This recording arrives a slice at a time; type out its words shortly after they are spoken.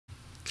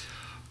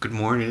Good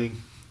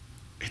morning.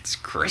 It's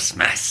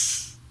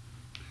Christmas.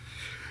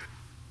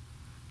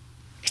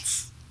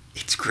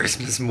 It's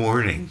Christmas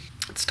morning.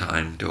 It's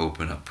time to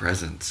open up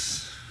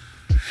presents.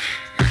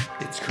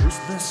 It's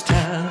Christmas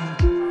time.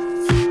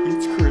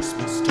 It's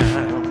Christmas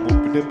time.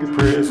 Open up your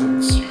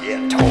presents.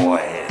 Yeah,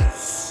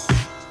 toys.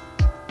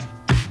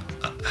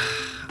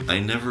 I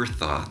never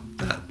thought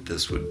that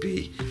this would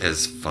be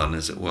as fun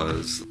as it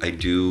was. I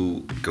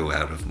do go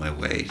out of my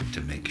way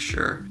to make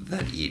sure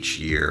that each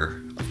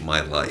year of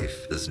my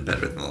life is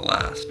better than the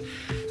last.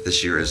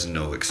 This year is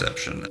no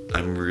exception.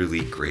 I'm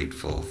really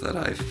grateful that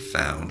I've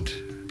found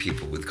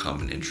people with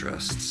common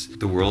interests.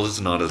 The world is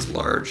not as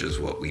large as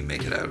what we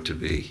make it out to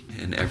be,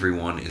 and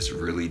everyone is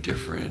really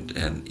different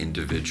and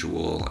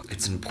individual.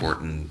 It's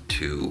important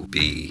to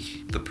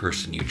be the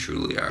person you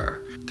truly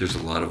are. There's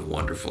a lot of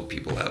wonderful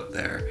people out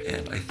there,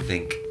 and I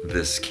think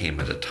this came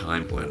at a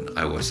time when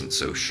I wasn't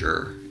so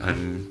sure.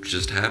 I'm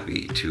just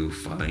happy to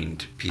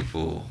find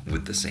people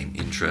with the same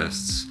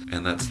interests,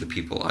 and that's the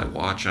people I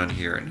watch on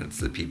here, and it's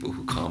the people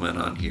who comment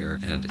on here,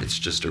 and it's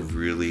just a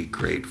really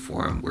great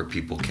forum where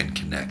people can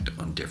connect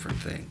on different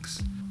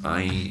things.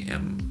 I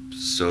am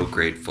so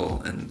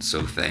grateful and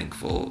so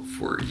thankful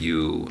for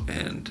you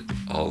and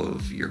all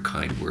of your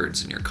kind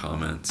words and your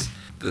comments.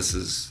 This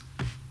is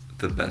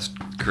the best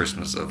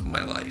Christmas of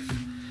my life.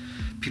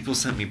 People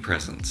sent me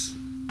presents.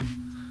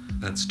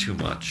 That's too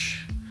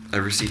much. I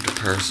received a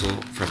parcel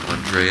from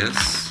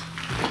Andreas,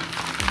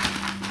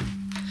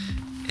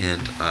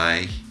 and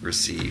I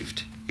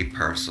received a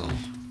parcel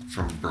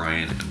from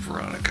Brian and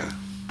Veronica.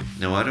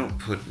 Now, I don't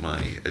put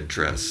my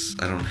address,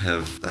 I don't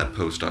have that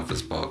post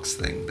office box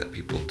thing that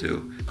people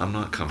do. I'm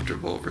not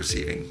comfortable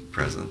receiving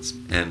presents,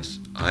 and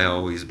I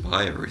always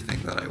buy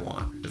everything that I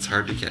want. It's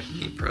hard to get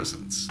me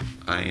presents.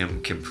 I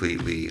am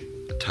completely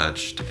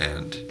touched,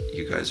 and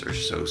you guys are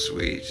so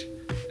sweet.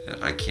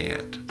 I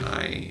can't.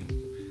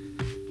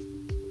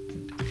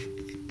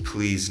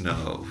 Please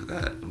know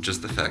that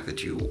just the fact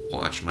that you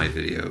watch my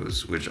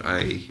videos, which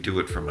I do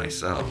it for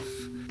myself,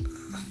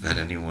 that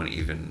anyone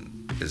even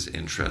is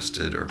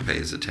interested or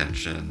pays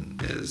attention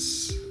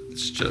it's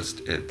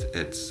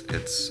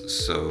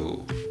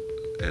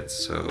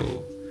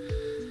so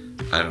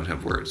I don't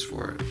have words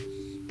for it.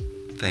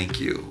 Thank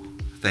you.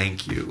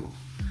 You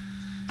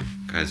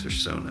guys are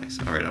so nice.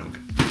 Alright, I'm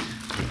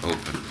gonna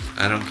open.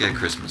 I don't get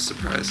Christmas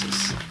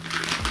surprises.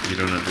 You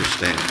don't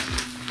understand.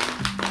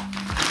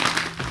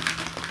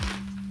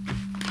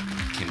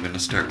 Okay, I'm gonna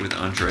start with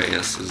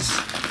Andreas's.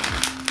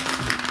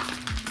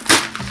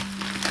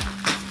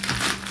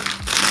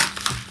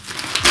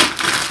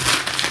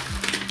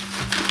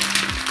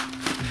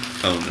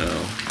 Oh no.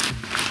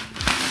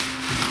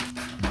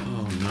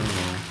 Oh no.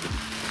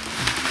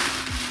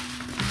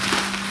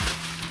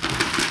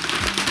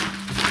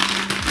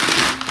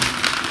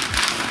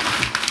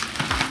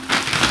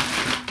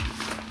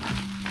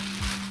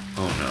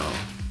 Oh no.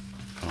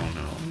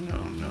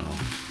 Oh no.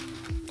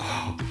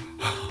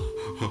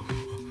 Oh.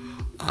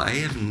 I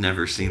have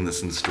never seen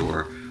this in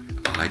store.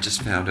 I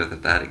just found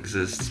out that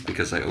exists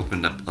because I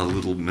opened up a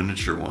little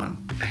miniature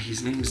one.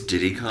 His name's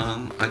Diddy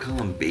Kong. I call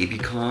him Baby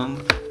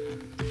Kong.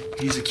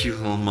 He's a cute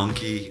little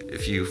monkey.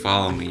 If you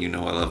follow me, you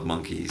know I love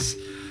monkeys.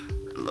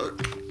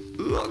 Look.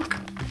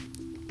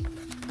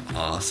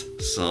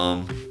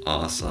 Awesome.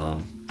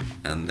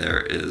 And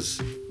there is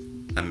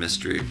a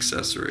mystery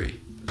accessory.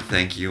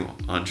 Thank you,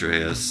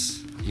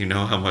 Andreas. You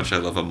know how much I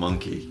love a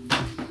monkey.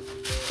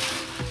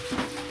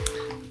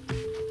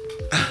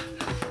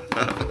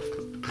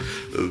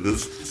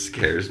 This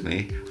scares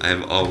me. I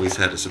have always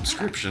had a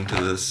subscription to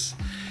this,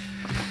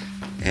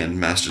 and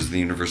Masters of the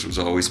Universe was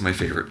always my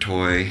favorite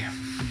toy.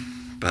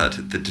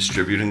 But the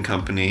distributing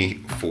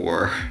company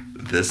for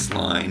this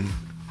line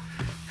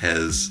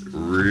has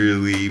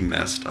really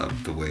messed up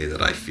the way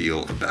that I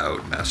feel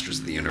about Masters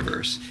of the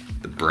Universe.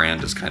 The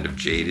brand is kind of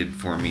jaded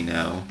for me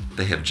now.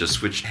 They have just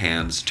switched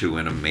hands to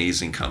an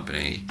amazing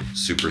company,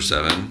 Super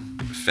 7,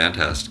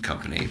 fantastic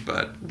company,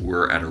 but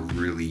we're at a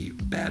really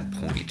bad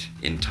point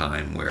in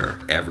time where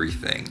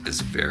everything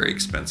is very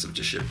expensive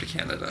to ship to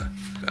Canada.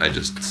 I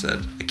just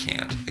said, I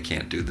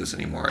can't do this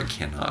anymore. I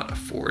cannot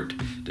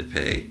afford to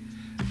pay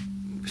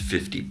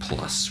 $50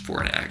 plus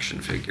for an action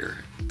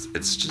figure.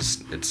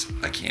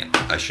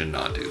 I should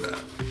not do that.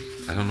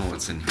 I don't know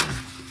what's in here.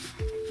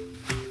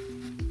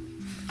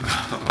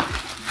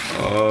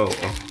 Oh.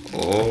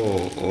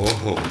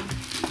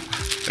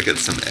 I got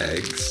some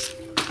eggs.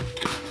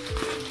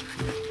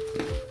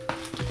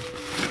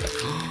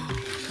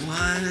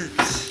 What?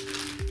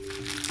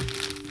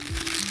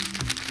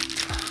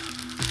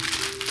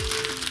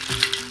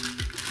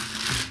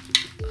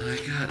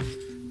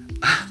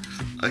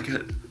 I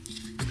got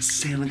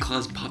Santa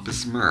Claus Papa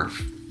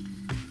Smurf.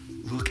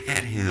 Look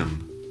at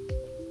him.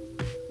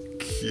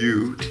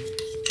 Cute.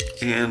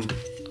 And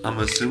I'm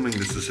assuming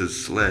this is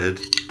his sled.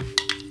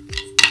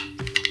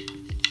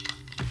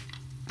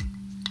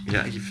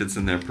 Yeah, he fits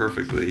in there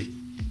perfectly.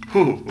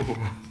 Oh,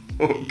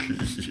 cute. Can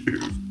I stick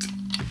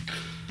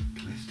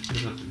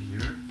it up in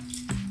here?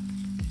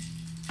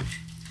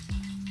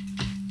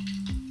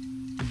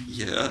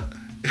 Yeah.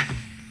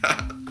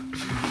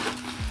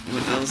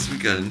 What else we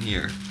got in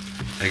here?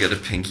 I got a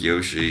pink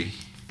Yoshi.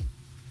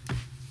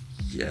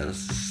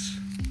 Yes.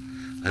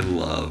 I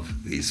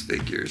love these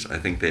figures. I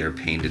think they are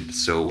painted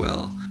so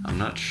well. I'm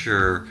not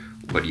sure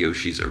what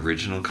Yoshi's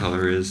original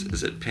color is.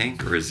 Is it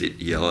pink or is it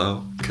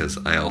yellow? Because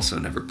I also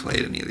never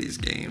played any of these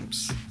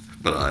games.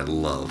 But I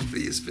love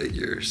these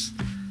figures.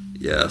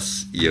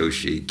 Yes,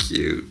 Yoshi,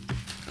 cute.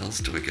 What else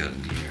do I got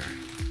in here?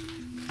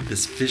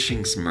 This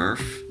fishing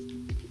Smurf,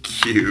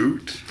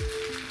 cute.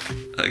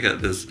 I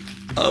got this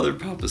other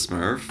Papa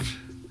Smurf,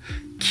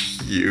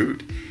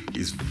 cute.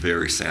 He's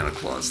very Santa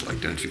Claus-like,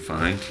 don't you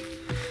find?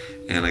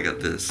 And I got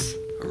this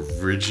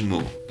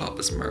original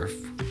Papa Smurf,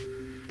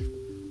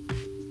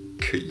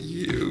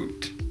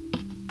 cute.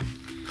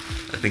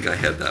 I think I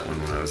had that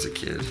one when I was a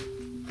kid.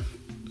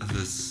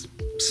 This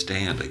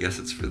stand, I guess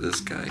it's for this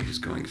guy who's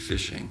going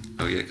fishing.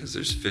 Oh yeah, because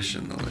there's fish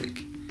in the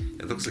lake.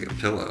 It looks like a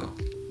pillow.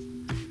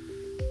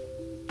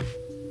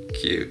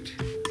 Cute.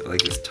 I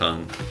like his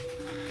tongue.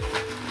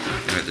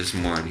 Alright, there's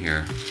more in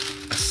here.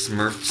 A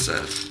Smurf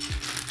set.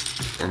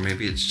 Or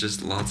maybe it's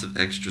just lots of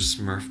extra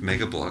Smurf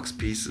Mega Bloks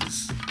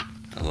pieces.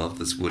 I love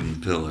this wooden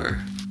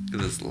pillar.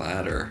 Look at this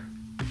ladder.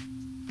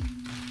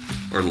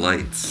 Or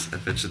lights. I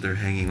bet you they're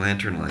hanging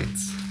lantern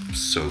lights.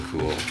 So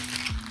cool.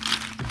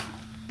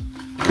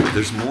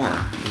 There's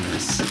more in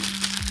this.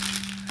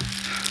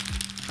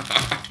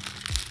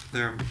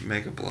 They're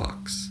Mega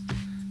Bloks.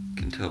 You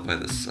can tell by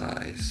the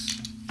size.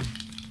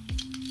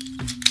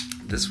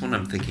 This one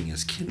I'm thinking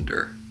is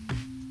Kinder.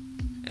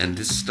 And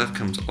this stuff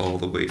comes all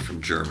the way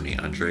from Germany.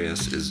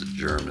 Andreas is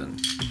German.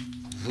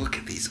 Look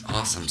at these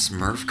awesome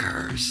Smurf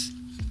cars.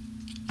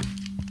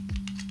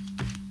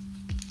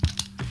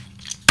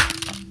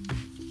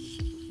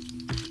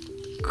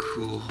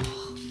 Cool.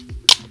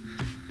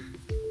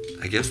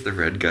 I guess the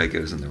red guy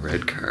goes in the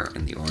red car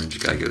and the orange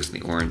guy goes in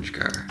the orange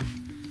car.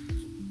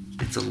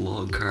 It's a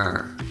log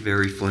car.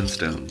 Very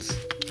Flintstones.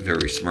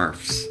 Very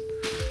Smurfs.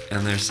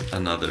 And there's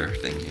another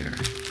thing here.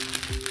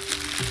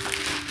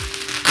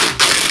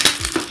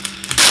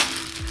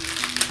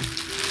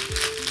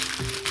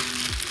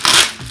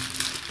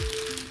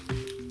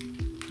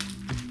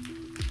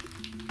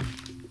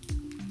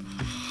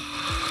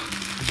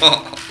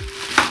 Oh.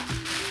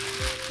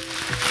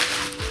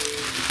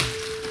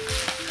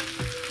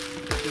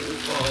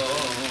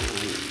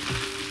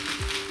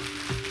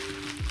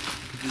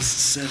 This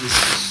set is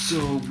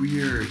so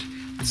weird.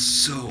 It's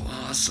so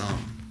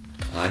awesome.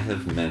 I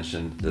have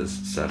mentioned this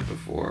set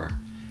before,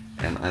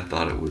 and I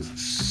thought it was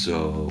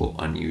so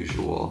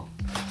unusual.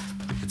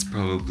 It's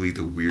probably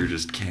the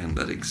weirdest can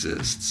that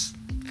exists.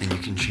 And you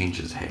can change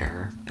his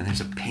hair. And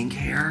there's a pink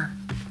hair.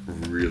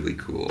 Really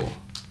cool.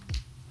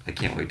 I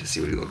can't wait to see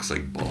what he looks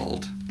like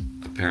bald.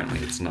 Apparently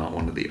it's not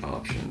one of the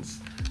options.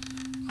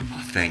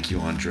 Oh, thank you,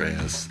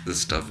 Andreas. This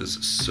stuff is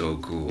so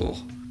cool.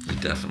 We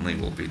definitely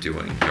will be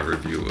doing a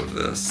review of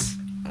this.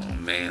 Oh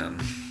man.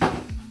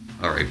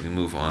 Alright, we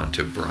move on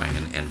to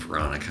Brian and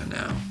Veronica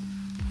now.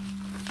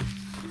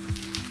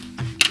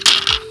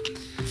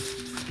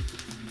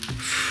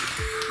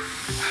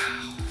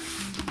 Wow.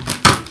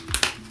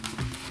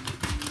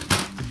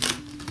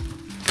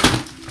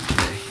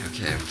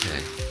 Okay.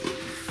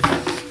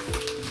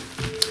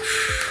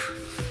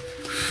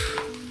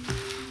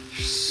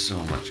 There's so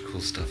much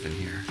cool stuff in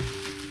here.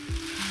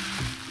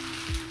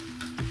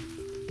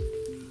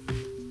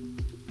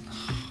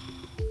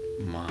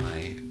 Oh,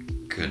 my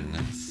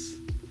goodness.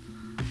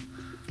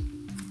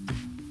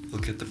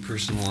 Look at the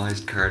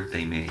personalized card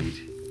they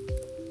made.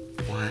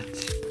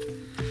 What?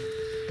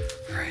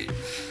 Alright.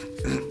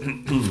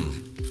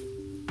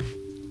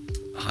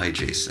 Hi,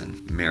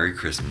 Jason. Merry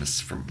Christmas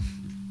from...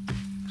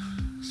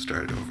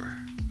 Start it over.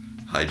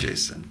 Hi,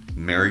 Jason.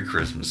 Merry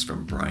Christmas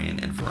from Brian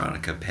and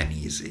Veronica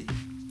Penneasy.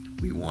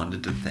 We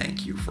wanted to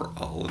thank you for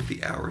all of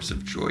the hours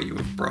of joy you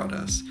have brought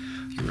us.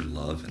 Your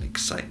love and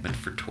excitement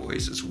for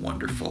toys is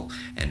wonderful,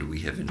 and we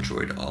have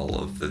enjoyed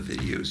all of the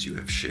videos you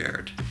have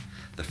shared.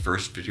 The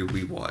first video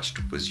we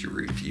watched was your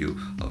review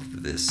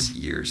of this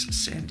year's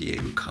San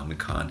Diego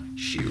Comic-Con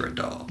She-Ra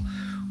doll.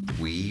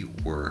 We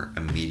were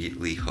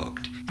immediately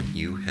hooked, and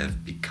you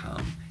have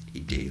become a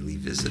daily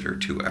visitor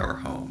to our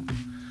home.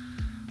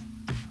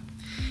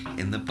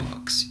 In the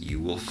box, you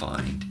will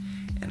find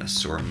an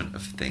assortment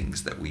of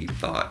things that we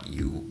thought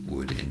you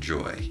would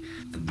enjoy.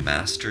 The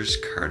Masters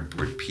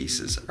cardboard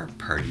pieces are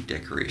party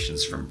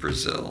decorations from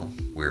Brazil,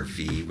 where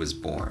V was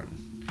born.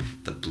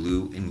 The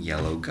blue and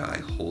yellow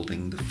guy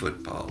holding the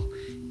football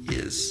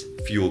is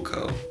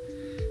Fuelco,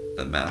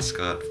 the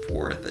mascot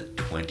for the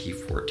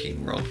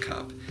 2014 World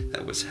Cup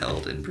that was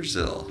held in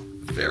Brazil.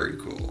 Very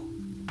cool.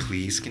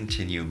 Please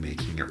continue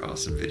making your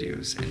awesome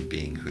videos and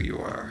being who you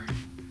are.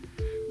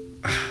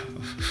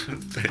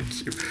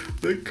 Thank you.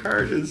 The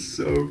card is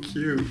so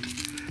cute.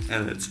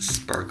 And it's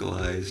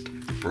sparkleized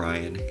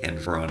Brian and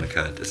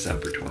Veronica,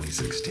 December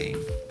 2016.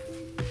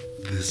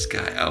 This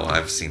guy, oh,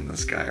 I've seen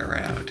this guy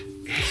around.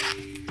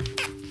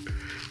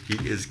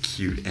 He is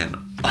cute and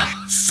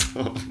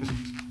awesome.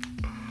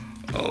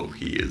 Oh,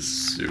 he is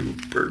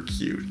super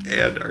cute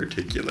and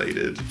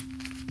articulated.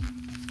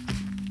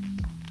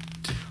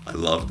 I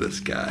love this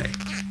guy.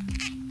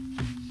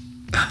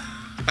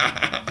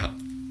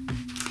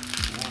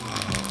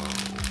 Whoa.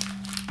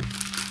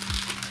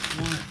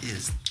 What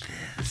is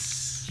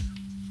this?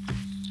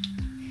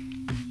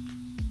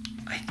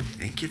 I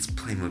think it's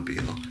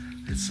Playmobil.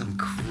 It's some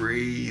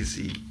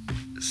crazy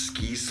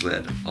ski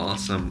sled.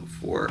 Awesome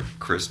for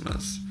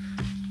Christmas.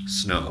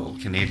 Snow.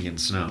 Canadian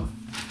snow.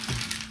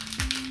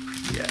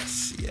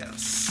 Yes,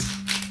 yes.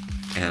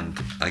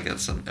 And I got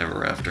some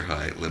Ever After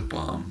High lip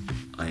balm.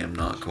 I am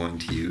not going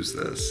to use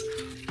this.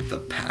 The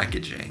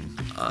packaging.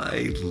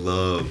 I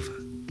love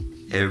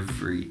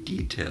every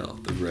detail.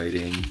 The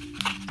writing.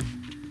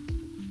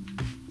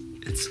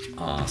 It's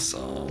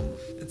awesome.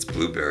 It's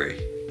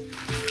blueberry.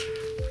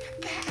 Look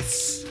at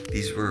this.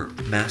 These were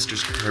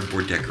Master's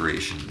cardboard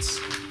decorations.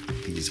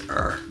 These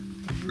are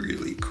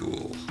really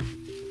cool.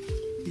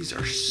 These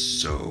are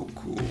so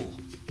cool.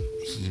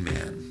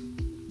 He-Man.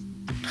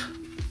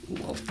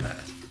 Love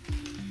that.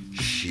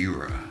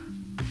 She-Ra.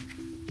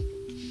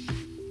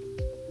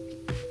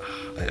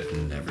 I have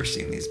never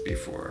seen these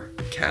before.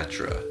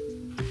 Catra.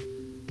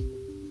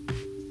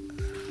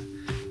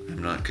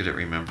 I'm not good at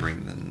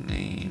remembering the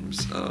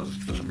names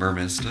of the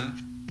Mermista.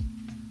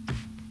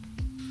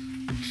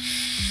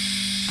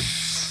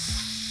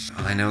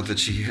 I know that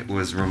she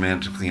was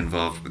romantically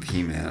involved with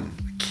He-Man.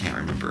 I can't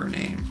remember her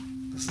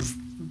name. This is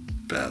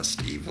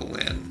best.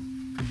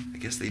 Evelyn. I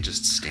guess they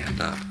just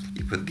stand up.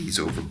 You put these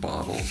over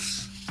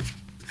bottles.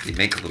 They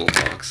make little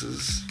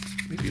boxes.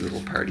 Maybe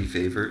little party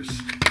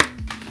favors.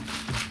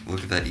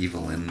 Look at that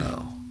Evelyn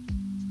though.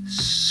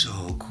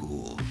 So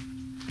cool.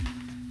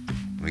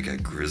 We got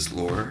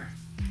Grizzlor.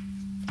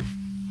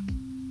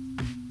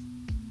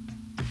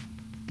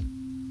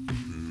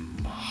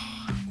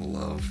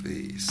 Love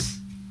these.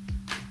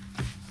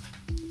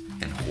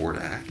 And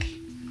Hordak.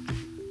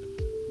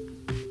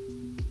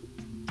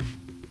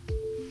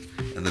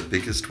 And the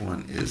biggest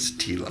one is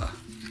Tila.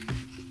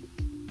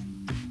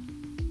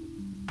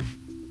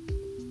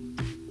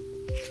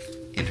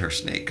 In her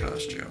snake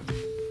costume.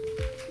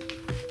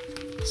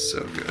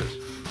 So good.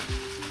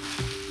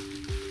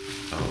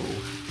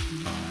 Oh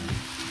my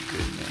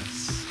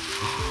goodness.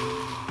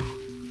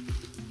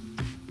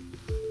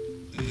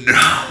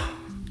 No!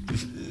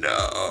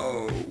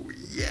 No!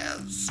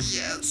 Yes,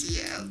 yes,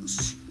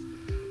 yes.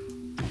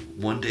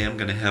 One day I'm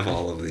gonna have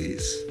all of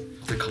these.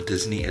 They're called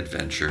Disney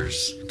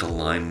Adventures. The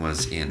line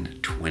was in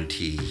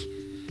 20...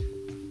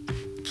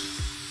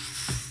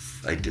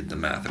 I did the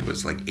math, it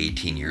was like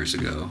 18 years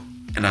ago.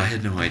 And I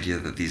had no idea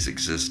that these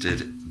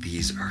existed.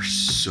 These are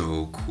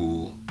so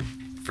cool.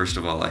 First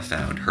of all, I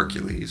found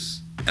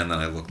Hercules, and then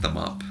I looked them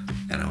up,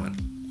 and I went,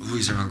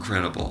 these are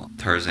incredible.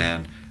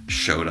 Tarzan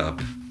showed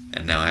up,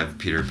 and now I have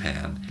Peter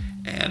Pan,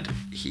 and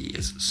he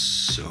is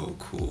so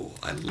cool.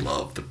 I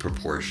love the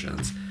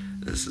proportions.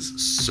 This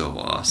is so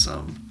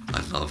awesome.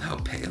 I love how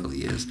pale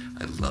he is.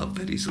 I love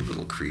that he's a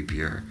little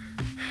creepier.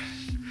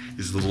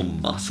 He's a little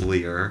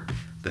musclier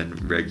than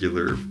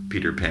regular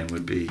Peter Pan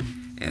would be.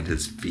 And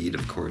his feet,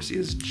 of course, he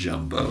has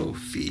jumbo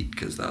feet,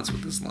 because that's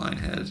what this line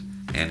had.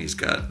 And he's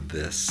got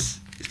this.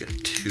 He's got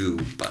 2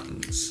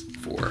 buttons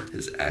for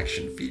his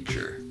action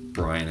feature.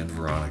 Brian and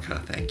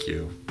Veronica, thank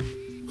you.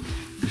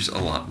 There's a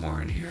lot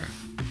more in here.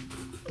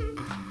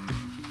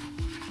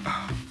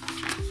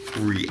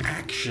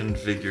 Reaction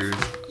figures.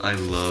 I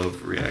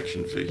love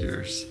reaction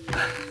figures.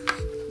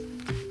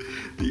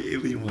 The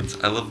alien ones,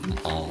 I love them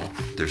all.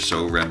 They're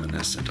so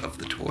reminiscent of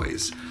the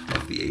toys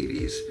of the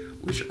 80s,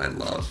 which I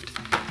loved.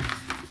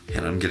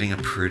 And I'm getting a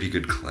pretty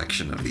good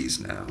collection of these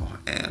now.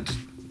 And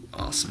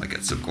awesome, I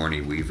got Sigourney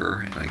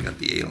Weaver, and I got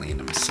the alien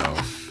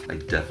himself. I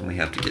definitely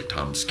have to get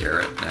Tom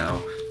Skerritt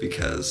now,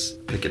 because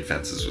Picket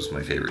Fences was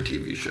my favorite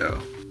TV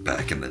show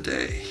back in the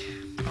day.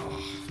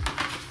 Oh,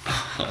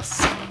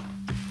 awesome.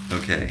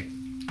 Okay,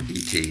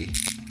 E.T.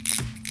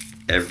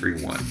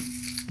 Everyone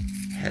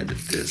had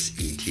this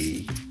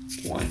E.T.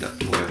 wind-up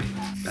toy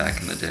back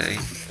in the day.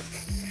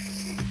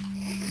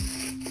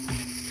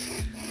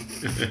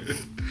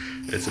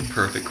 It's a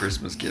perfect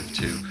Christmas gift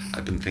too.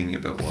 I've been thinking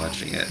about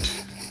watching it.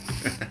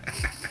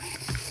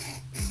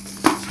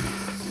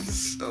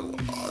 So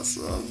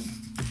awesome.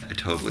 I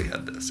totally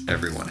had this.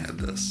 Everyone had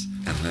this.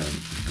 And then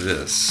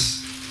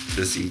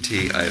this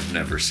E.T. I have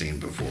never seen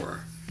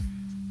before.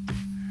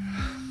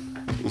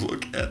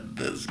 Look at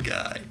this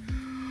guy.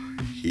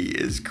 He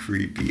is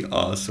creepy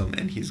awesome,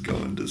 and he's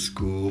going to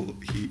school.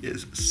 He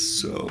is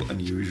so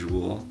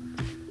unusual.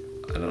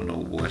 I don't know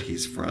what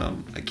he's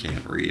from. I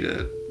can't read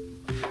it.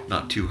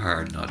 Not too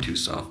hard, not too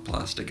soft.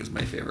 Plastic is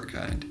my favorite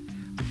kind.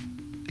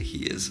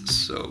 He is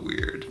so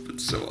weird,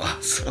 but so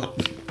awesome.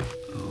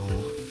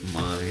 Oh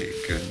my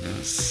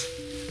goodness.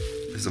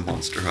 There's a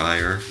Monster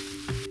Higher.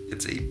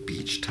 It's a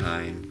beach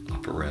time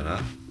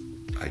operetta.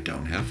 I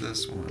don't have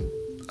this one.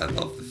 I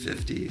love the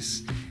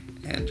 50s,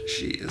 and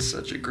she is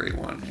such a great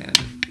one, and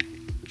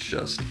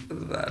just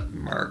that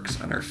marks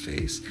on her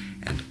face,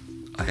 and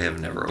I have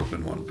never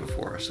opened one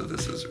before, so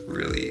this is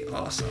really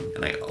awesome.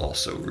 And I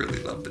also really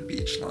love the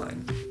beach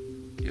line.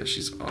 Yeah,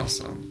 she's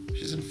awesome.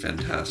 She's in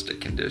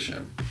fantastic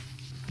condition.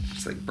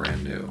 She's like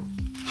brand new.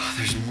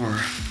 There's more.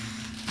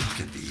 Look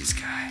at these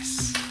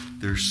guys.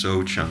 They're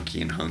so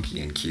chunky and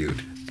hunky and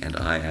cute. And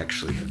I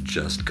actually have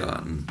just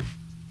gotten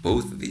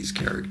both of these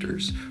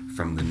characters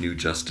from the new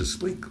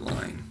Justice League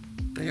line.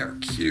 They are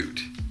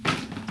cute.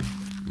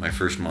 My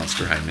first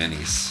Monster High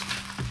minis.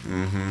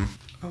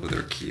 Oh,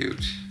 they're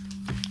cute.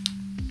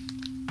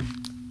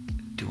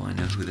 Do I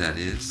know who that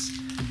is?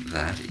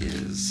 That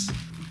is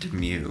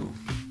Demew.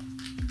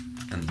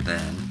 And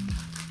then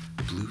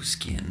blue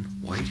skin,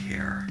 white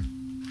hair.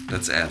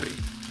 That's Abby.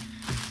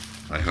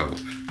 I hope.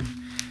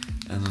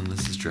 And then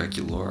this is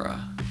Draculaura.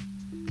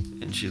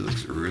 And she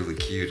looks really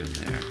cute in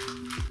there.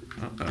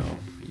 Uh-oh.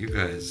 You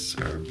guys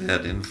are a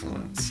bad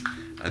influence.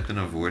 I've been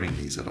avoiding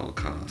these at all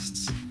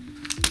costs.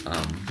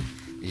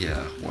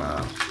 Yeah,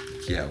 wow.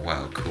 Yeah,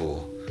 wow,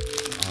 cool.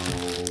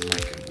 Oh my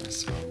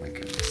goodness, oh my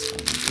goodness, oh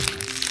my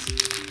goodness.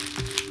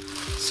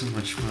 So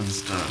much fun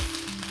stuff.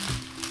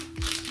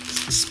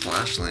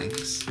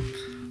 Splashlings.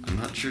 I'm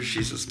not sure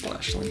she's a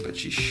splashling, but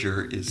she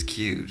sure is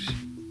cute.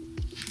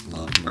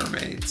 Love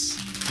mermaids.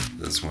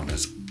 This one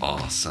is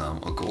awesome,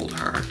 a gold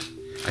heart.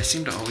 I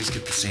seem to always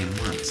get the same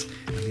ones,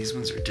 and these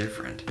ones are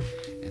different.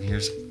 And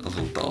here's a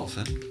little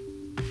dolphin.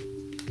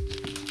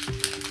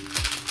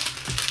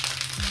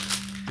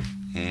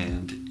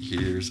 And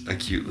here's a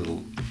cute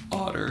little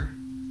otter,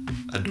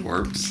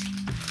 adorbs.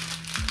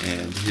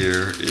 And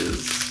here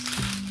is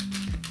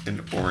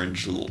an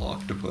orange little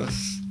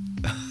octopus.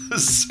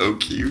 So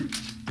cute.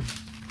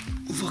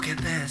 Look at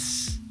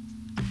this.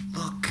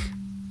 Look.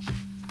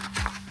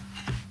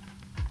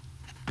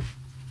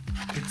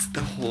 It's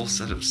the whole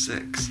set of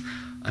 6.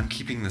 I'm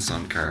keeping this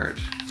on card.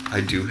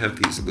 I do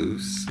have these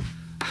loose,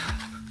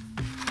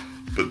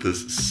 but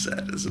this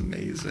set is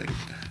amazing.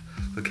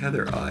 Look how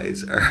their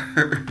eyes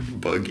are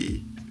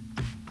buggy.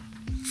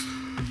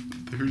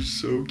 They're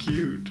so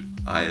cute.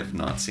 I have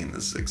not seen the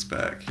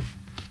 6-pack.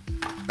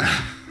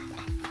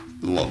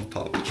 Love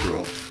Paw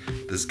Patrol.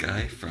 This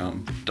guy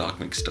from Doc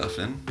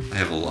McStuffin. I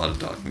have a lot of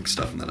Doc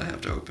McStuffin that I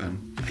have to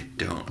open. I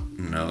don't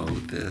know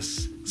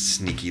this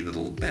sneaky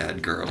little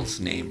bad girl's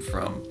name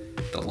from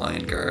the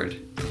Lion Guard.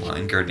 The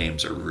Lion Guard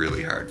names are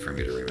really hard for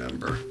me to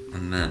remember.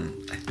 And then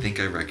I think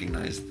I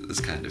recognize this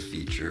kind of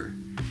feature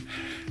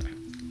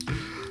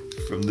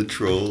from the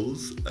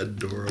Trolls.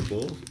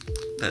 Adorable.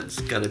 That's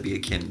gotta be a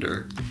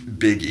Kinder.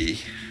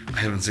 Biggie. I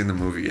haven't seen the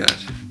movie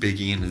yet.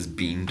 Biggie and his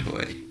bean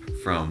toy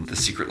from The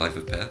Secret Life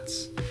of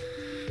Pets.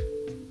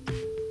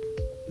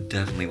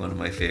 Definitely one of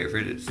my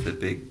favorite. It's the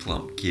big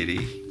plump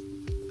kitty.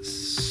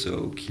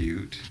 So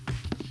cute.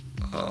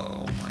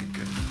 Oh my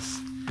goodness.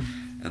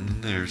 And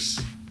then there's,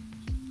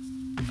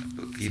 I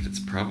believe it's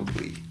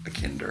probably a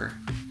Kinder.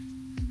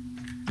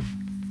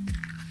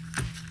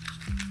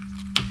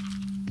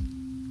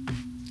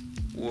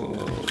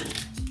 Whoa.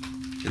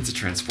 It's a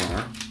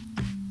Transformer.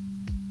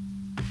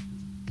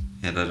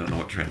 And I don't know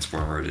what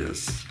Transformer it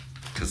is,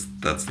 because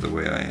that's the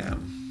way I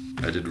am.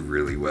 I did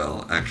really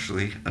well,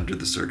 actually, under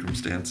the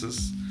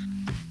circumstances.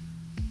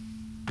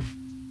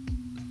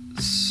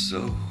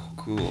 So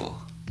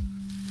cool.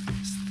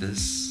 Is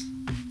this...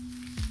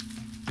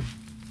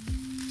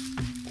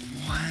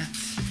 What?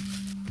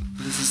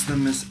 This is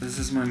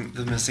the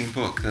the missing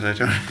book that I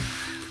don't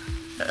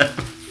have.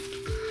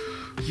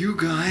 You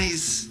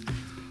guys...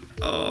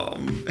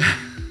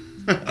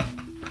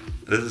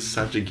 This is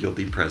such a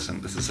guilty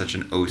present. This is such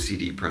an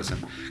OCD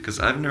present. Because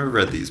I've never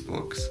read these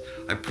books.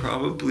 I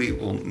probably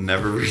will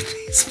never read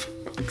these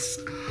books.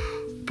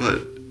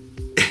 But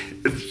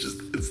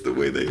it's the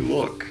way they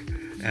look.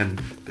 And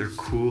they're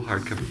cool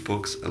hardcover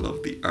books. I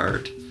love the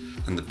art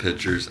and the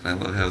pictures. And I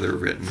love how they're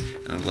written.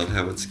 And I love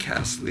how it's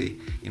Castly.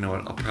 You know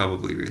what? I'll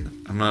probably read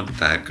them. I'm not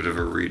that good of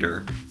a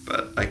reader.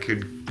 But I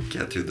could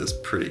get through this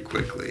pretty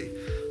quickly.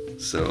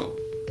 So...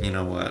 you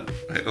know what?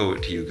 I owe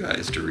it to you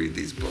guys to read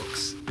these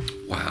books.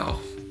 Wow.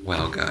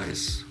 Wow,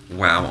 guys.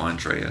 Wow,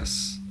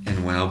 Andreas.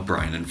 And wow,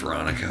 Brian and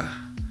Veronica.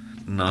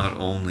 Not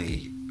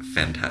only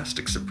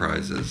fantastic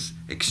surprises,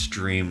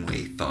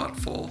 extremely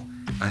thoughtful.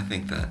 I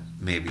think that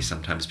maybe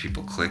sometimes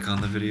people click on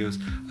the videos.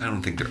 I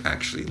don't think they're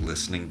actually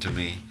listening to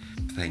me.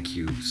 Thank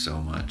you so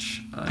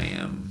much. I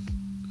am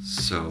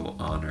so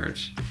honored.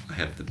 I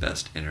have the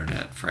best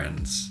internet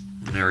friends.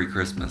 Merry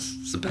Christmas.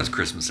 It's the best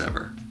Christmas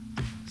ever.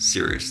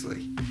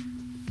 Seriously.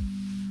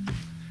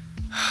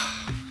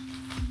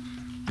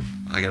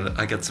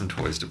 I got some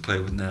toys to play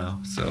with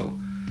now, so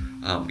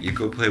you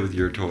go play with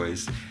your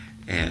toys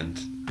and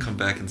come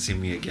back and see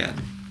me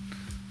again.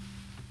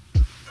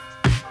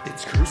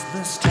 It's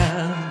Christmas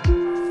time.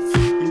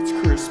 It's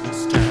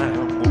Christmas time.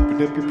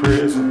 Open up your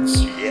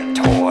presents. Yeah,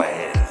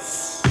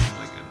 toys. Oh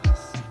my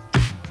goodness.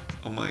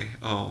 Oh my,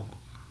 oh.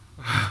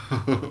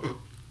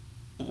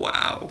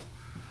 Wow.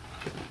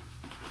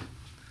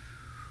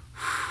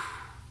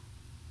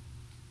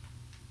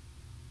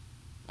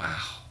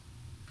 Wow.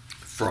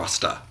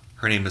 Frosta.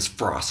 Her name is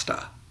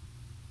Frosta.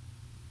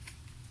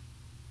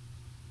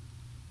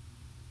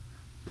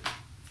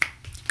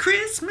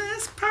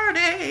 Christmas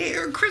party,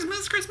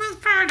 Christmas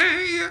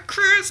party,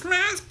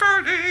 Christmas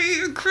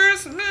party,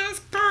 Christmas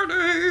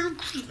party,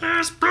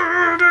 Christmas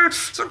party.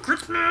 It's a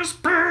Christmas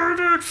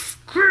party!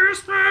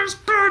 Christmas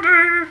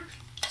party!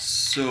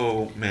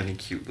 So many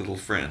cute little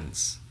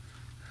friends.